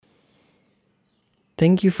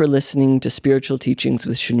Thank you for listening to Spiritual Teachings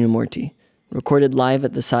with Shunyamurti, recorded live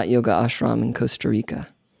at the Sat Yoga Ashram in Costa Rica.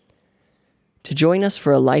 To join us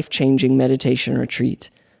for a life-changing meditation retreat,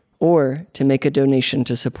 or to make a donation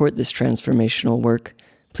to support this transformational work,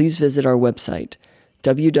 please visit our website,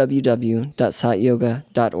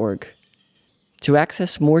 www.satyoga.org. To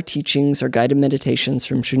access more teachings or guided meditations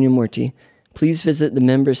from Shunyamurti, please visit the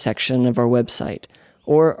members section of our website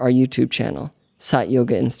or our YouTube channel, Sat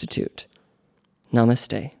Yoga Institute.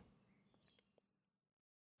 Namaste.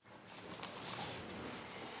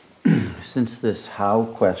 Since this how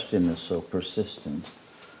question is so persistent,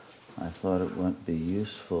 I thought it would be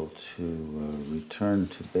useful to return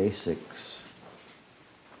to basics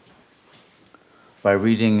by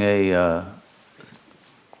reading a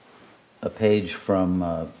page from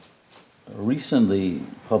a recently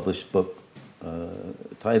published book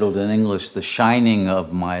titled in English, The Shining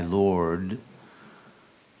of My Lord,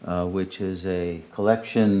 which is a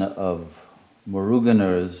collection of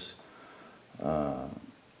Muruganar's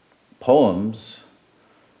poems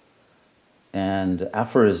and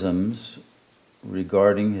aphorisms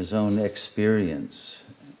regarding his own experience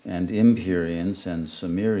and imperience and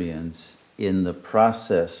Sumerians in the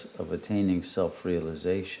process of attaining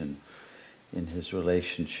self-realization in his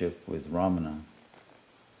relationship with Ramana.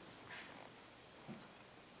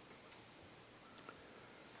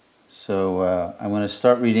 So I want to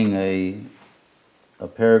start reading a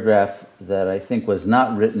paragraph that I think was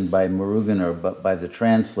not written by Muruganar but by the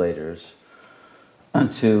translators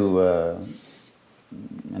to,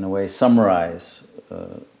 in a way, summarize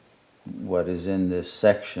what is in this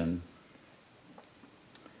section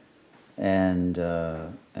and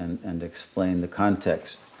explain the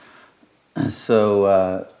context.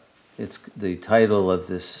 So it's the title of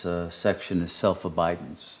this section is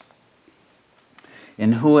Self-Abidance.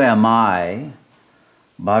 In Who Am I,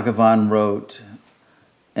 Bhagavan wrote,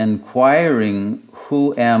 "Enquiring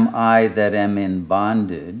who am I that am in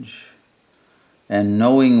bondage, and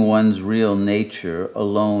knowing one's real nature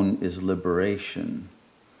alone is liberation.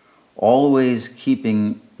 Always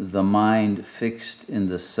keeping the mind fixed in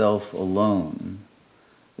the self alone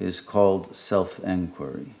is called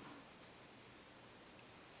self-enquiry."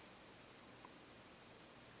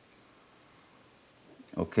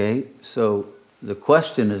 Okay, so the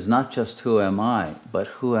question is not just who am I, but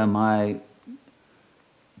who am I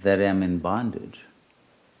that am in bondage?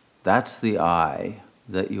 That's the I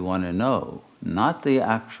that you want to know, not the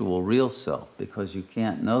actual real self, because you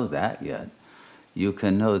can't know that yet. You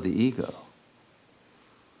can know the ego.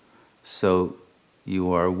 So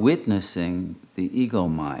you are witnessing the ego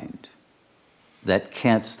mind that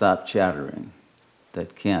can't stop chattering,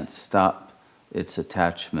 that can't stop its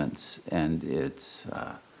attachments and its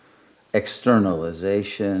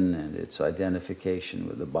externalization and its identification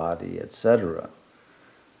with the body, etc.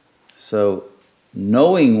 So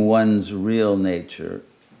knowing one's real nature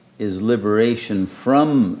is liberation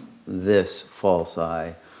from this false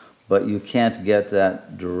I, but you can't get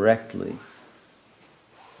that directly.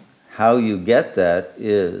 How you get that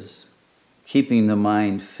is keeping the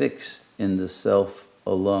mind fixed in the self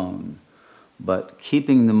alone. But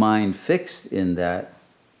keeping the mind fixed in that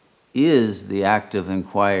is the act of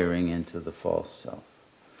inquiring into the false self.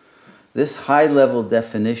 This high-level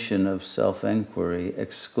definition of self-enquiry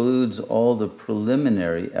excludes all the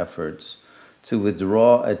preliminary efforts to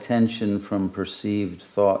withdraw attention from perceived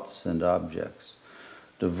thoughts and objects.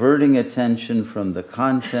 Diverting attention from the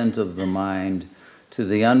content of the mind to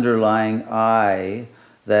the underlying I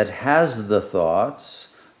that has the thoughts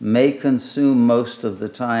may consume most of the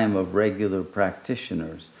time of regular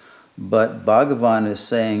practitioners. But Bhagavan is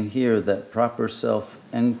saying here that proper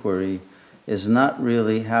self-enquiry is not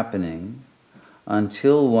really happening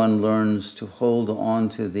until one learns to hold on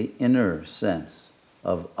to the inner sense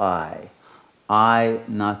of I,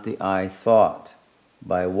 not the I thought,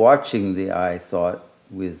 by watching the I thought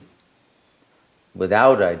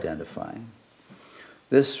without identifying.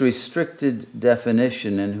 This restricted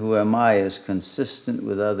definition in Who Am I is consistent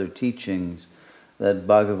with other teachings that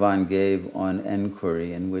Bhagavan gave on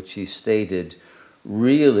enquiry, in which he stated,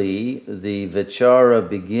 really, the vichara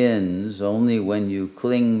begins only when you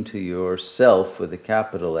cling to yourself with a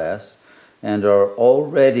capital S and are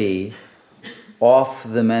already off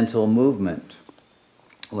the mental movement,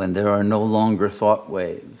 when there are no longer thought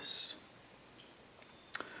waves.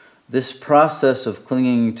 This process of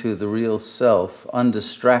clinging to the real self,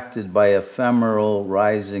 undistracted by ephemeral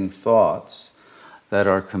rising thoughts that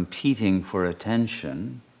are competing for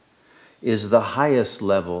attention, is the highest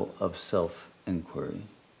level of self-inquiry.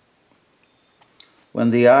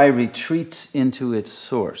 When the I retreats into its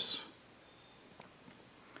source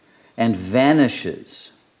and vanishes.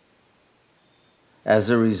 As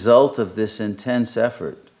a result of this intense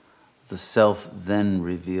effort, the self then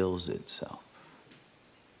reveals itself.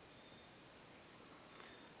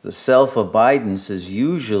 The self-abidance is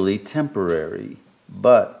usually temporary,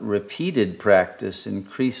 but repeated practice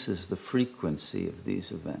increases the frequency of these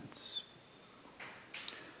events.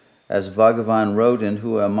 As Bhagavan wrote in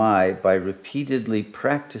Who Am I, by repeatedly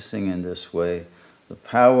practicing in this way, the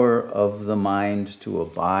power of the mind to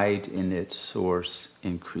abide in its source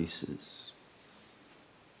increases.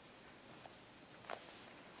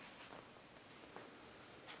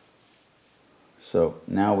 So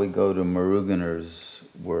now we go to Muruganar's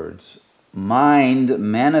words. Mind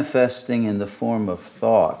manifesting in the form of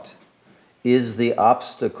thought is the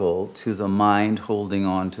obstacle to the mind holding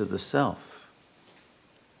on to the self.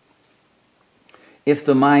 If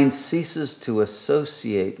the mind ceases to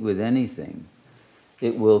associate with anything,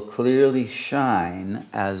 it will clearly shine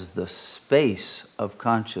as the space of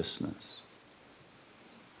consciousness.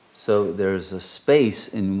 So there's a space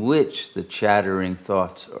in which the chattering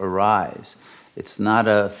thoughts arise. It's not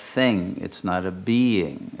a thing, it's not a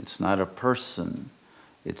being, it's not a person.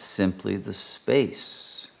 It's simply the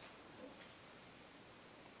space.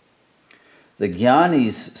 The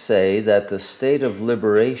Jnanis say that the state of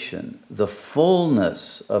liberation, the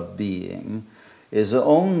fullness of being, is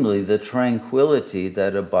only the tranquility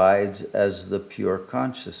that abides as the pure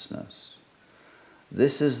consciousness.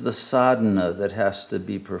 This is the sadhana that has to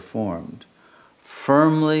be performed.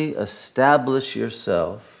 Firmly establish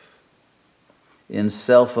yourself in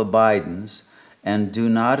self-abidance and do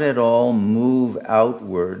not at all move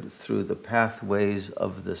outward through the pathways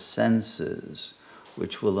of the senses,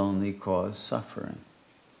 which will only cause suffering.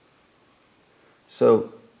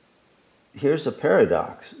 So here's a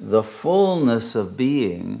paradox. The fullness of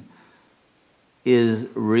being is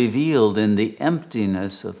revealed in the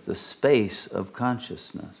emptiness of the space of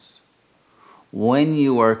consciousness. When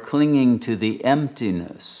you are clinging to the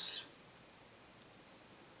emptiness,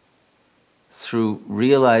 through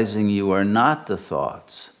realizing you are not the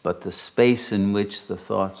thoughts, but the space in which the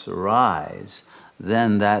thoughts arise,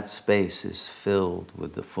 then that space is filled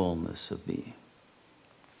with the fullness of being.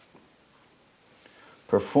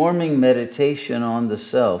 Performing meditation on the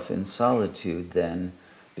self in solitude, then,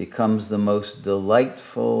 becomes the most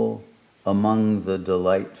delightful among the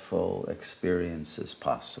delightful experiences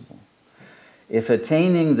possible. If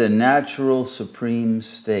attaining the natural supreme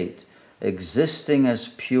state, existing as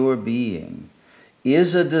pure being,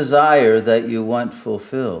 is a desire that you want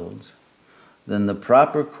fulfilled, then the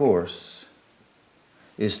proper course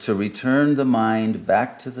is to return the mind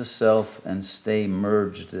back to the self and stay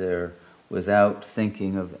merged there without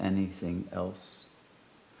thinking of anything else.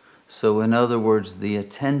 So in other words, the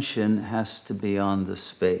attention has to be on the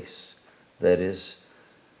space that is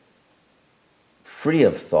free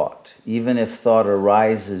of thought. Even if thought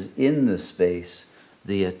arises in the space,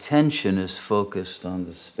 the attention is focused on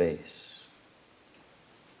the space.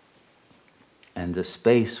 And the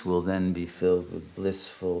space will then be filled with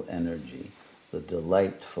blissful energy, the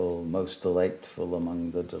delightful, most delightful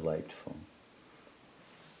among the delightful.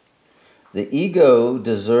 The ego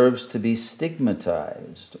deserves to be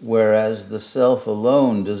stigmatized, whereas the self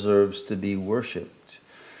alone deserves to be worshipped.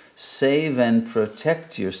 Save and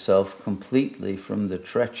protect yourself completely from the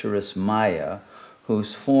treacherous Maya,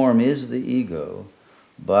 whose form is the ego,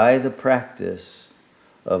 by the practice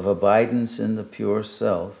of abidance in the pure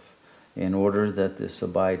self, in order that this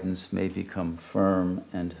abidance may become firm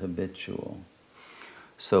and habitual.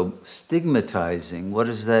 So stigmatizing, what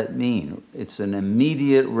does that mean? It's an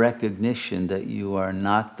immediate recognition that you are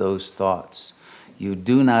not those thoughts. You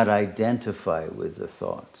do not identify with the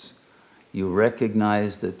thoughts. You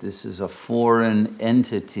recognize that this is a foreign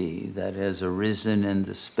entity that has arisen in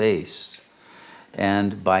the space.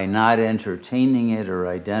 And by not entertaining it or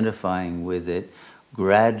identifying with it,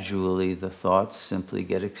 gradually the thoughts simply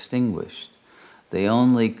get extinguished. They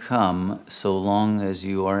only come so long as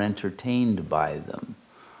you are entertained by them.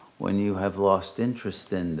 When you have lost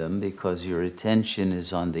interest in them because your attention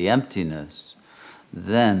is on the emptiness,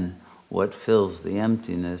 then what fills the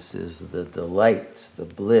emptiness is the delight, the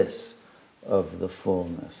bliss of the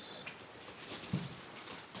fullness.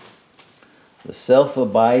 The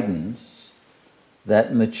self-abidance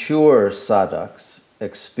that mature sadhaks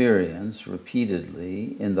experience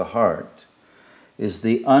repeatedly in the heart is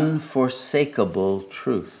the unforsakable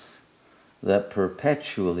truth that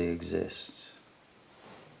perpetually exists.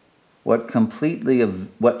 What completely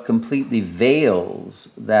veils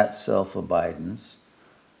that self-abidance,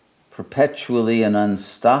 perpetually and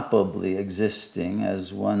unstoppably existing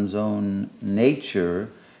as one's own nature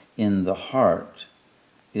in the heart,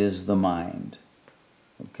 is the mind.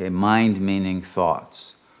 Okay, mind meaning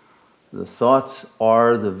thoughts. The thoughts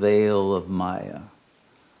are the veil of Maya.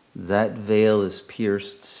 That veil is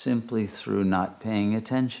pierced simply through not paying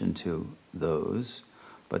attention to those,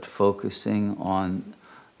 but focusing on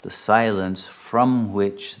the silence from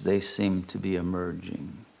which they seem to be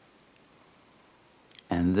emerging.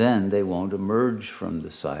 And then they won't emerge from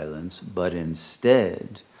the silence, but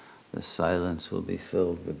instead the silence will be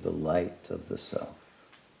filled with the light of the self.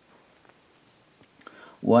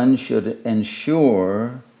 One should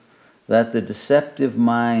ensure that the deceptive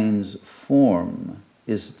mind's form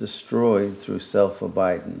is destroyed through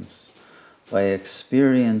self-abidance by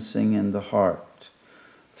experiencing in the heart,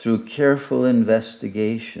 through careful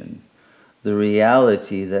investigation, the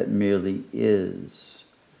reality that merely is.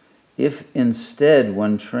 If instead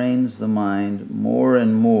one trains the mind more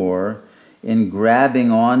and more in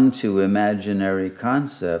grabbing onto imaginary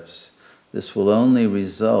concepts, this will only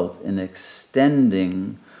result in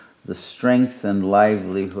extending the strength and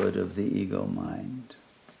livelihood of the ego mind.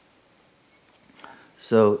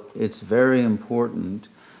 So it's very important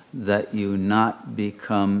that you not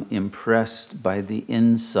become impressed by the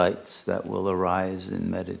insights that will arise in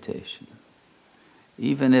meditation.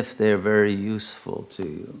 Even if they're very useful to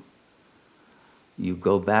you, you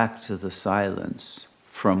go back to the silence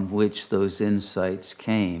from which those insights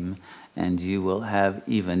came, and you will have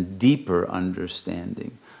even deeper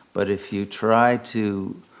understanding. But if you try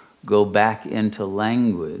to go back into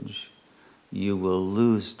language, you will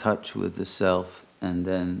lose touch with the self, and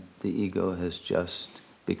then the ego has just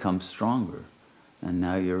become stronger, and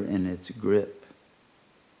now you're in its grip.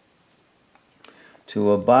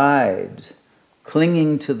 To abide,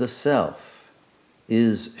 clinging to the self,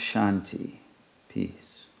 is shanti,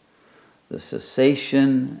 peace. The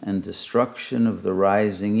cessation and destruction of the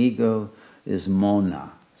rising ego is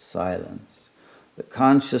mona, silence. The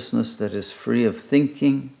consciousness that is free of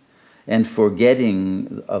thinking and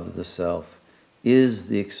forgetting of the self is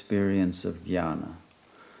the experience of jnana.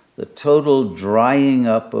 The total drying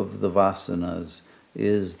up of the vasanas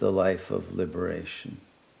is the life of liberation.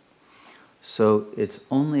 So it's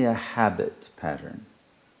only a habit pattern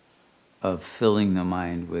of filling the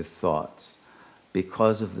mind with thoughts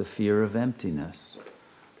because of the fear of emptiness,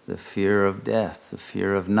 the fear of death, the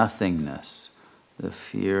fear of nothingness, the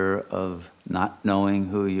fear of not knowing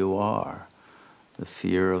who you are, the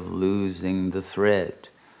fear of losing the thread,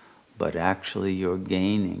 but actually you're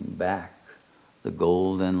gaining back the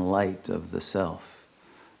golden light of the self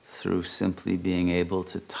through simply being able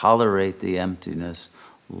to tolerate the emptiness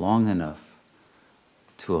long enough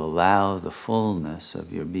to allow the fullness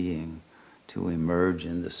of your being to emerge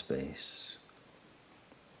in the space.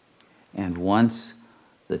 And once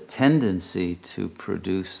the tendency to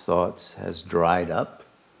produce thoughts has dried up,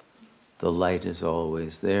 the light is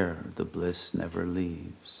always there, the bliss never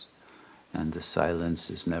leaves, and the silence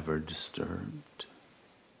is never disturbed.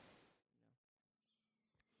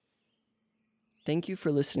 Thank you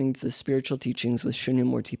for listening to the Spiritual Teachings with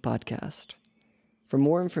Shunyamurti podcast. For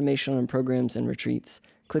more information on programs and retreats,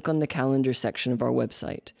 click on the calendar section of our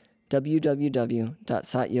website,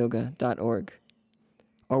 www.satyoga.org.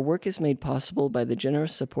 Our work is made possible by the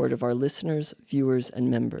generous support of our listeners, viewers, and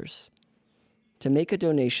members. To make a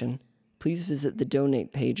donation, please visit the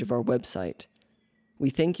donate page of our website. We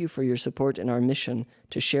thank you for your support in our mission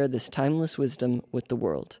to share this timeless wisdom with the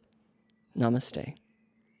world. Namaste.